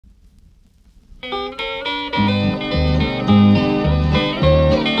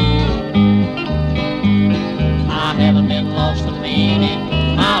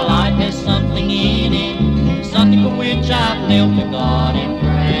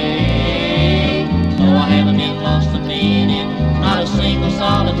haven't been lost a minute, not a single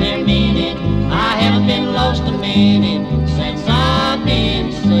solitary minute. I haven't been lost a minute since I've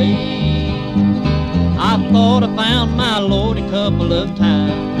been saved. I thought I found my Lord a couple of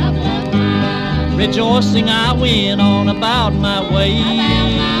times. Rejoicing I went on about my way.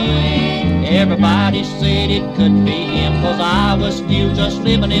 Everybody said it couldn't be him, 'cause I was still just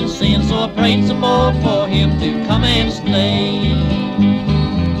living in sin. So I prayed some more for him to come and stay.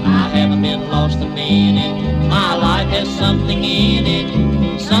 I haven't been lost a minute, my life has something in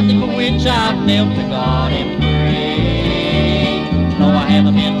it, something for which I've knelt to God and prayed. No, I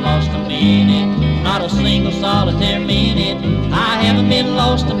haven't been lost a minute, not a single solitary minute. I haven't been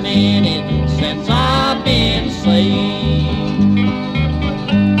lost a minute since I've been saved.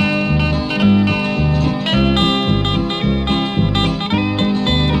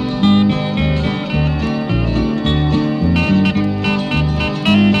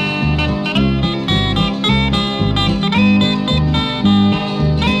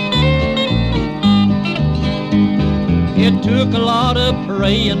 It took a lot of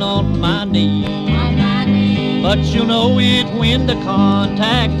praying on my knees, but you know it when the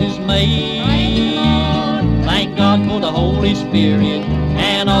contact is made. Thank God for the Holy Spirit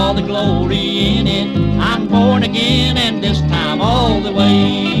and all the glory in it. I'm born again, and this time all the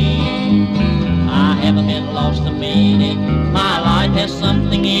way. I haven't been lost a minute, my life has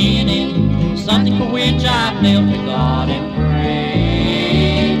something in it, something for which I've knelt to God and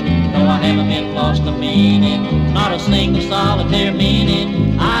prayed. No, I haven't been lost a minute, not a single solitary minute.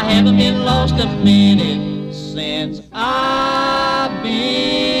 I haven't been lost a minute since I've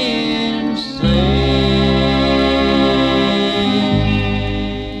been